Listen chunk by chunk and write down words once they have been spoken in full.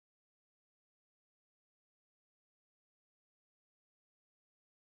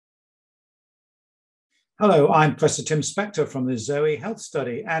Hello, I'm Professor Tim Spector from the ZOE Health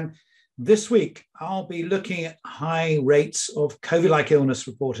Study, and this week I'll be looking at high rates of COVID-like illness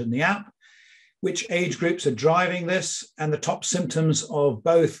reported in the app, which age groups are driving this, and the top symptoms of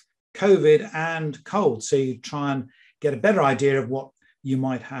both COVID and cold, so you try and get a better idea of what you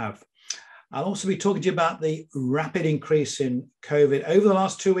might have. I'll also be talking to you about the rapid increase in COVID over the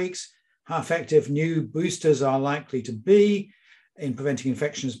last 2 weeks, how effective new boosters are likely to be in preventing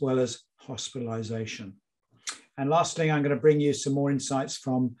infection as well as hospitalization. And lastly, I'm going to bring you some more insights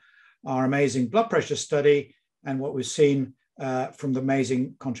from our amazing blood pressure study and what we've seen from the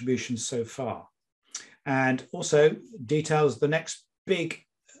amazing contributions so far. And also details the next big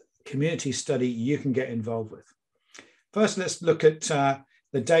community study you can get involved with. First, let's look at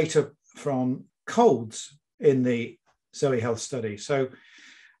the data from colds in the ZOE Health Study. So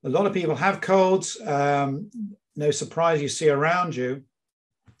a lot of people have colds, no surprise you see around you.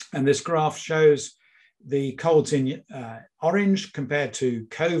 And this graph shows the colds in orange compared to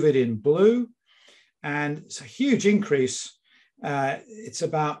COVID in blue. And it's a huge increase. It's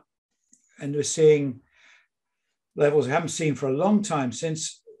about, and we're seeing levels we haven't seen for a long time.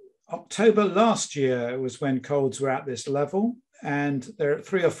 Since October last year was when colds were at this level. And they're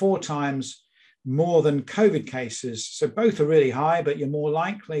 3 or 4 times more than COVID cases. So both are really high, but you're more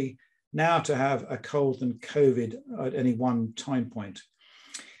likely now to have a cold than COVID at any one time point.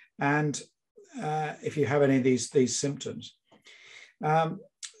 And if you have any of these symptoms. Now,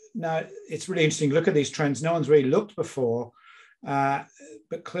 it's really interesting. Look at these trends. No one's really looked before,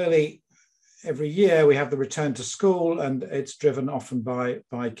 but clearly every year we have the return to school, and it's driven often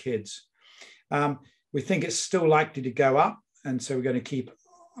by kids. We think it's still likely to go up, and so we're going to keep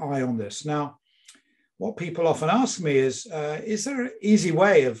an eye on this. Now, what people often ask me is there an easy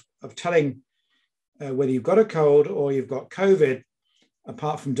way of telling whether you've got a cold or you've got COVID,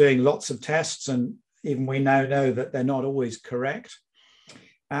 apart from doing lots of tests, and even we now know that they're not always correct.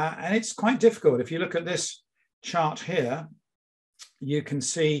 And it's quite difficult. If you look at this chart here, you can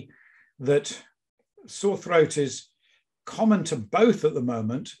see that sore throat is common to both at the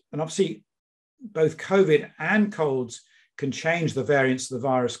moment. And obviously, both COVID and colds can change the variants of the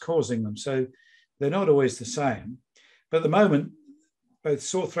virus causing them. So they're not always the same. But at the moment, both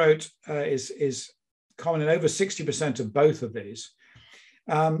sore throat is common in over 60% of both of these.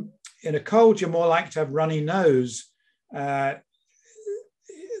 In a cold, you're more likely to have runny nose than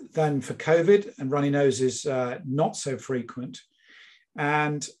for COVID, and runny nose is not so frequent.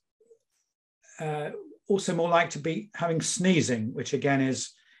 And also more likely to be having sneezing, which again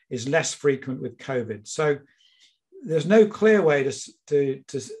is less frequent with COVID. So there's no clear way to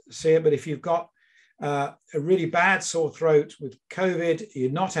see it, but if you've got a really bad sore throat with COVID,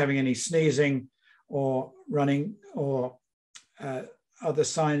 you're not having any sneezing or running or other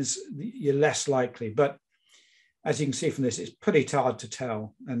signs, you're less likely. But as you can see from this, it's pretty hard to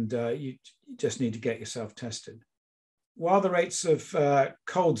tell, and you just need to get yourself tested. While the rates of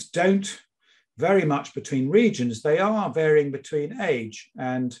colds don't vary much between regions, they are varying between age.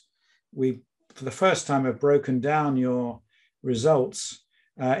 And we, for the first time, have broken down your results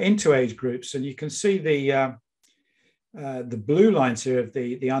into age groups. And you can see the blue lines here of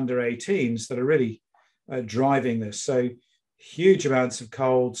the under 18s that are really driving this. So huge amounts of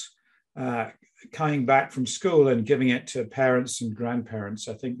colds coming back from school and giving it to parents and grandparents.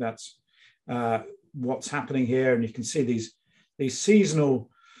 I think that's what's happening here. And you can see these seasonal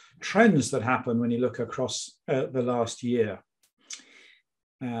trends that happen when you look across the last year.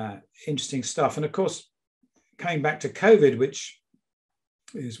 Interesting stuff. And of course, coming back to COVID, which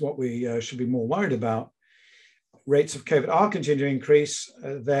is what we should be more worried about, rates of COVID are continuing to increase.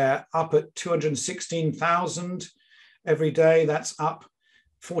 They're up at 216,000 every day. That's up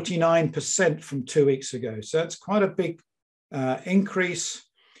 49% from 2 weeks ago. So that's quite a big increase.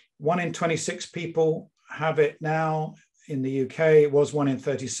 1 in 26 people have it now in the UK. It was 1 in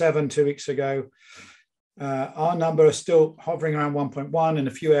 37 2 weeks ago. Our number is still hovering around 1.1. In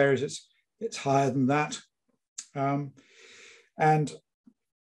a few areas, it's higher than that. And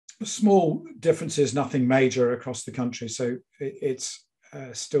small differences, nothing major across the country. So it's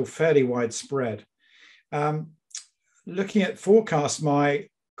still fairly widespread. Looking at forecasts, my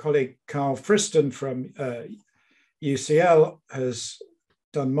colleague Carl Friston from UCL has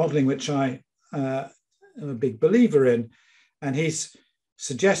done modeling, which I am a big believer in. And he's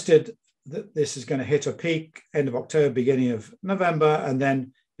suggested that this is going to hit a peak end of October, beginning of November, and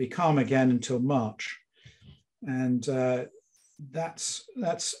then be calm again until March. And that's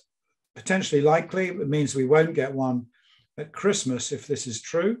potentially likely. It means we won't get one at Christmas if this is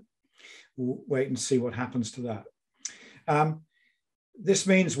true. We'll wait and see what happens to that. This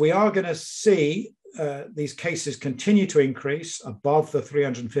means we are going to see these cases continue to increase above the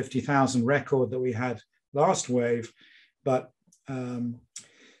 350,000 record that we had last wave, but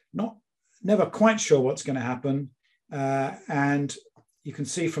never quite sure what's going to happen. And you can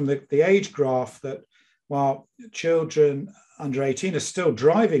see from the age graph that while children under 18 are still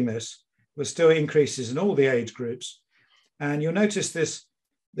driving this, there's still increases in all the age groups. And you'll notice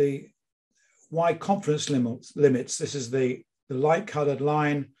the wide confidence limits. This is the light colored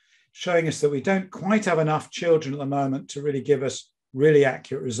line showing us that we don't quite have enough children at the moment to really give us really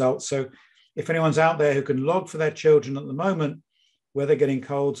accurate results. So if anyone's out there who can log for their children at the moment, whether they're getting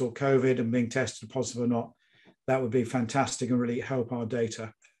colds or COVID and being tested positive or not, that would be fantastic and really help our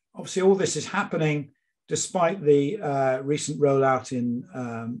data. Obviously, all this is happening despite the recent rollout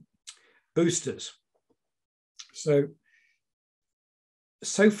in boosters. So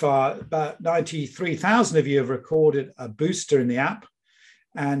far, about 93,000 of you have recorded a booster in the app,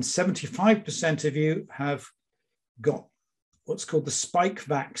 and 75% of you have got what's called the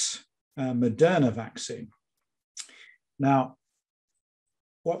Spikevax Moderna vaccine. Now,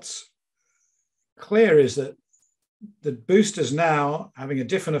 what's clear is that the boosters now having a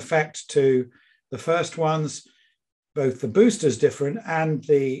different effect to the first ones. Both the booster is different and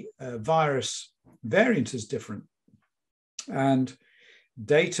the virus variant is different. And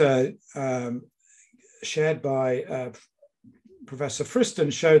data shared by Professor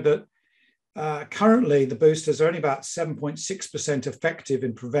Friston showed that currently the boosters are only about 7.6% effective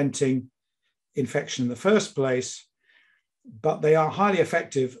in preventing infection in the first place, but they are highly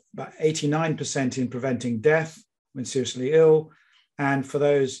effective, about 89% in preventing death when seriously ill. And for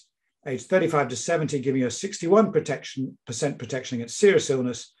those aged 35 to 70, giving you a 61% protection against serious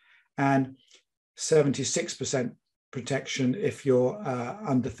illness and 76% protection if you're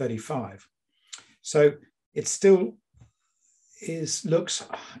under 35. So it still looks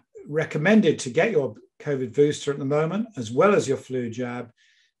recommended to get your COVID booster at the moment, as well as your flu jab,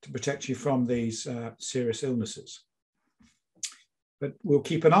 to protect you from these serious illnesses. But we'll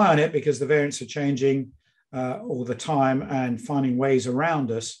keep an eye on it because the variants are changing all the time and finding ways around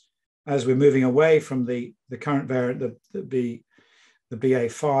us as we're moving away from the current variant, the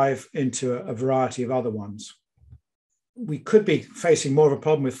BA5, into a variety of other ones. We could be facing more of a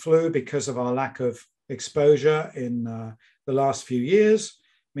problem with flu because of our lack of exposure in the last few years.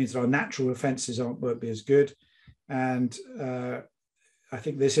 It means that our natural defenses won't be as good. And I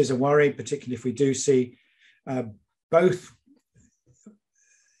think this is a worry, particularly if we do see both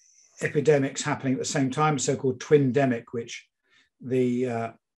epidemics happening at the same time, so-called twindemic, which the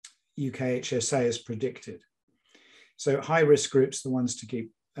UK HSA has predicted. So high-risk groups are the ones to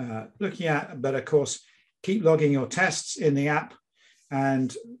keep looking at, but of course, keep logging your tests in the app,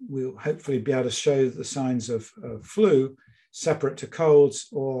 and we'll hopefully be able to show the signs of flu separate to colds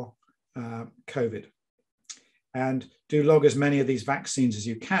or COVID. And do log as many of these vaccines as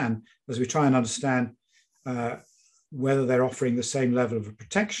you can as we try and understand whether they're offering the same level of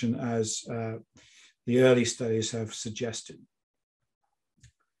protection as the early studies have suggested.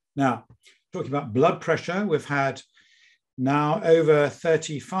 Now, talking about blood pressure, we've had now over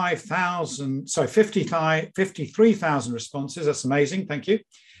 53,000 responses. That's amazing, thank you.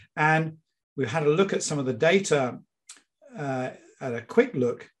 And we've had a look at some of the data at a quick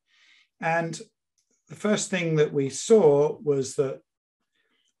look. And the first thing that we saw was that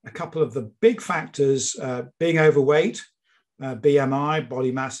a couple of the big factors, being overweight, BMI,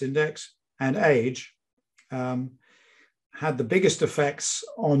 body mass index, and age, had the biggest effects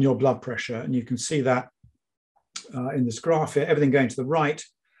on your blood pressure. And you can see that in this graph here. Everything going to the right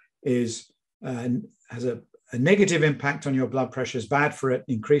has a negative impact on your blood pressure, is bad for it,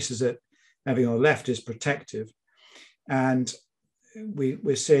 increases it. Everything on the left is protective. And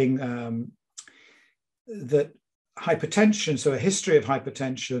we're seeing that hypertension, so a history of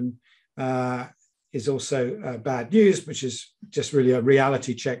hypertension, is also bad news, which is just really a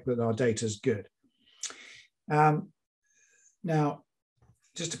reality check that our data is good. Now,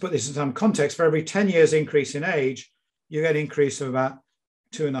 just to put this in some context, for every 10 years increase in age, you get an increase of about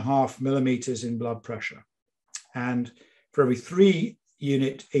 2.5 millimeters in blood pressure. And for every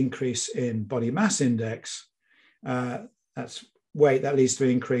 3-unit increase in body mass index, that's weight, that leads to an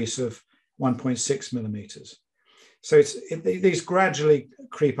increase of 1.6 millimeters. So these gradually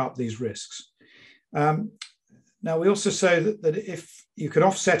creep up these risks. Now, we also say that if you can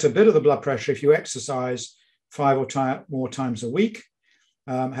offset a bit of the blood pressure if you exercise 5 or more times a week,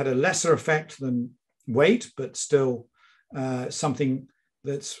 had a lesser effect than weight, but still something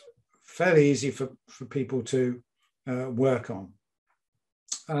that's fairly easy for people to work on.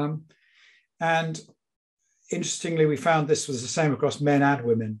 And interestingly, we found this was the same across men and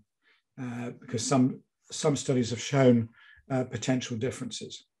women. because some studies have shown potential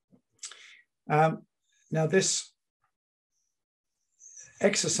differences. Now, this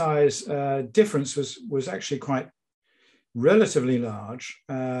exercise difference was actually quite relatively large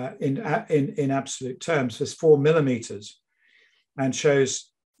in absolute terms. It's 4 millimeters, and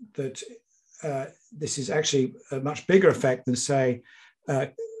shows that this is actually a much bigger effect than, say,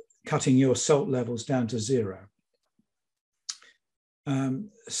 cutting your salt levels down to 0.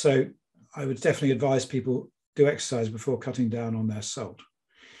 So I would definitely advise people do exercise before cutting down on their salt.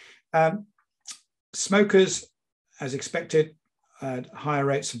 Smokers, as expected, had higher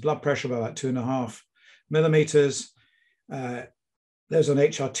rates of blood pressure by about 2.5 millimeters. Those on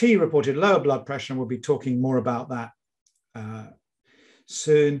HRT reported lower blood pressure, and we'll be talking more about that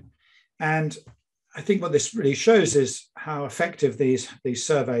soon. And I think what this really shows is how effective these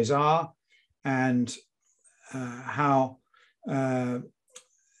surveys are, and how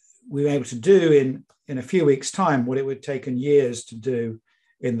we were able to do in a few weeks' time what it would have taken years to do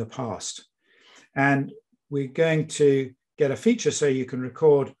in the past. And we're going to get a feature so you can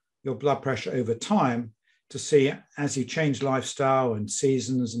record your blood pressure over time to see, as you change lifestyle and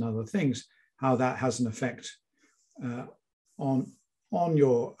seasons and other things, how that has an effect on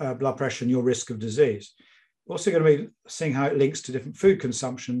your blood pressure and your risk of disease. We're also going to be seeing how it links to different food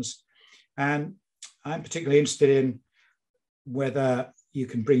consumptions. And I'm particularly interested in whether you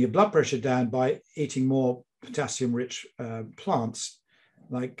can bring your blood pressure down by eating more potassium-rich plants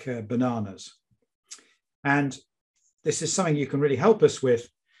like bananas. And this is something you can really help us with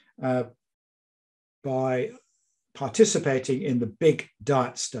by participating in the Big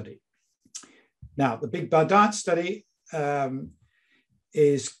Diet Study. Now, the Big Diet Study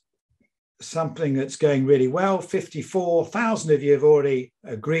is something that's going really well. 54,000 of you have already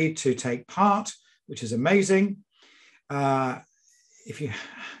agreed to take part, which is amazing. There's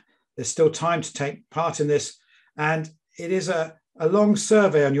still time to take part in this, and it is a long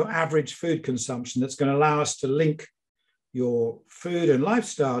survey on your average food consumption that's going to allow us to link your food and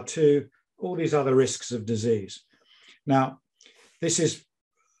lifestyle to all these other risks of disease. Now, this is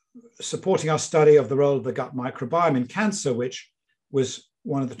supporting our study of the role of the gut microbiome in cancer, which was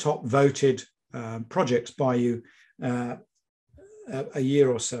one of the top voted projects by you a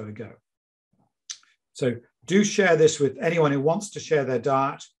year or so ago. So do share this with anyone who wants to share their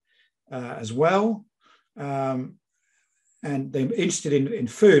diet as well. And they're interested in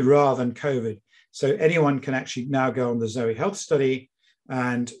food rather than COVID. So anyone can actually now go on the ZOE Health Study,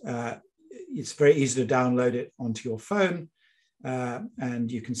 and it's very easy to download it onto your phone,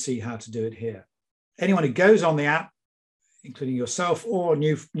 and you can see how to do it here. Anyone who goes on the app, including yourself or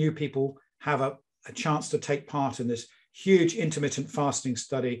new people, have a chance to take part in this huge intermittent fasting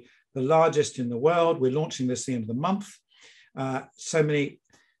study, the largest in the world. We're launching this at the end of the month. So many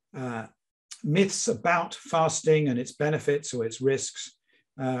myths about fasting and its benefits or its risks,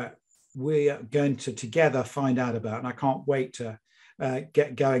 we are going to together find out about, and I can't wait to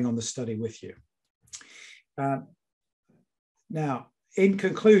get going on the study with you. Now, in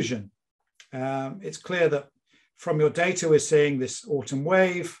conclusion, it's clear that from your data, we're seeing this autumn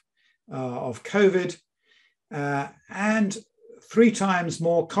wave of COVID and 3 times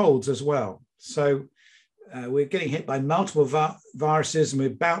more colds as well. So we're getting hit by multiple viruses, and we're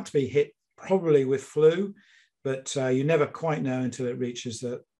about to be hit probably with flu, but you never quite know until it reaches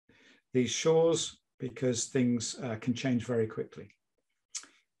these shores, because things can change very quickly.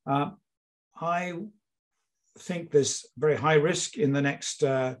 I think there's very high risk in the next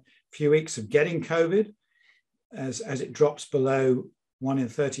few weeks of getting COVID as it drops below 1 in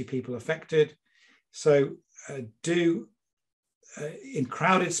 30 people affected. So in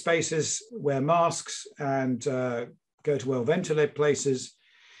crowded spaces, wear masks and go to well-ventilated places.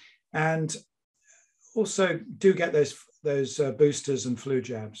 And also do get those boosters and flu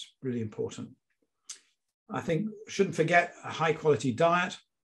jabs, really important. I think shouldn't forget a high quality diet.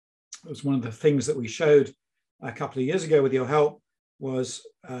 It was one of the things that we showed a couple of years ago with your help, was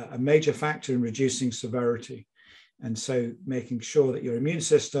a major factor in reducing severity. And so making sure that your immune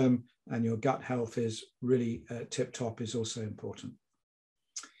system and your gut health is really tip top is also important.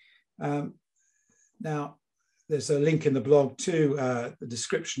 Now, there's a link in the blog to the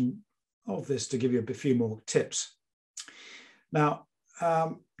description of this to give you a few more tips. Now,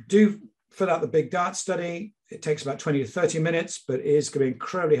 do fill out the Big Diet Study. It takes about 20 to 30 minutes, but it is going to be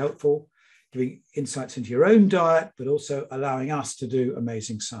incredibly helpful, giving insights into your own diet, but also allowing us to do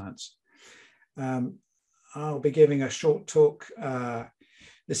amazing science. I'll be giving a short talk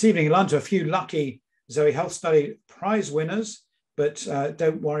this evening in London to a few lucky ZOE Health Study prize winners, but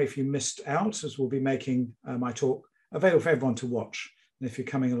don't worry if you missed out, as we'll be making my talk available for everyone to watch And if you're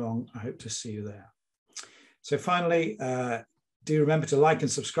coming along, I hope to see you there. So finally, do remember to like and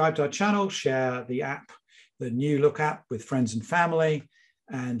subscribe to our channel, share the app, the New Look app with friends and family,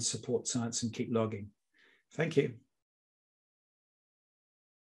 and support science and keep logging. Thank you.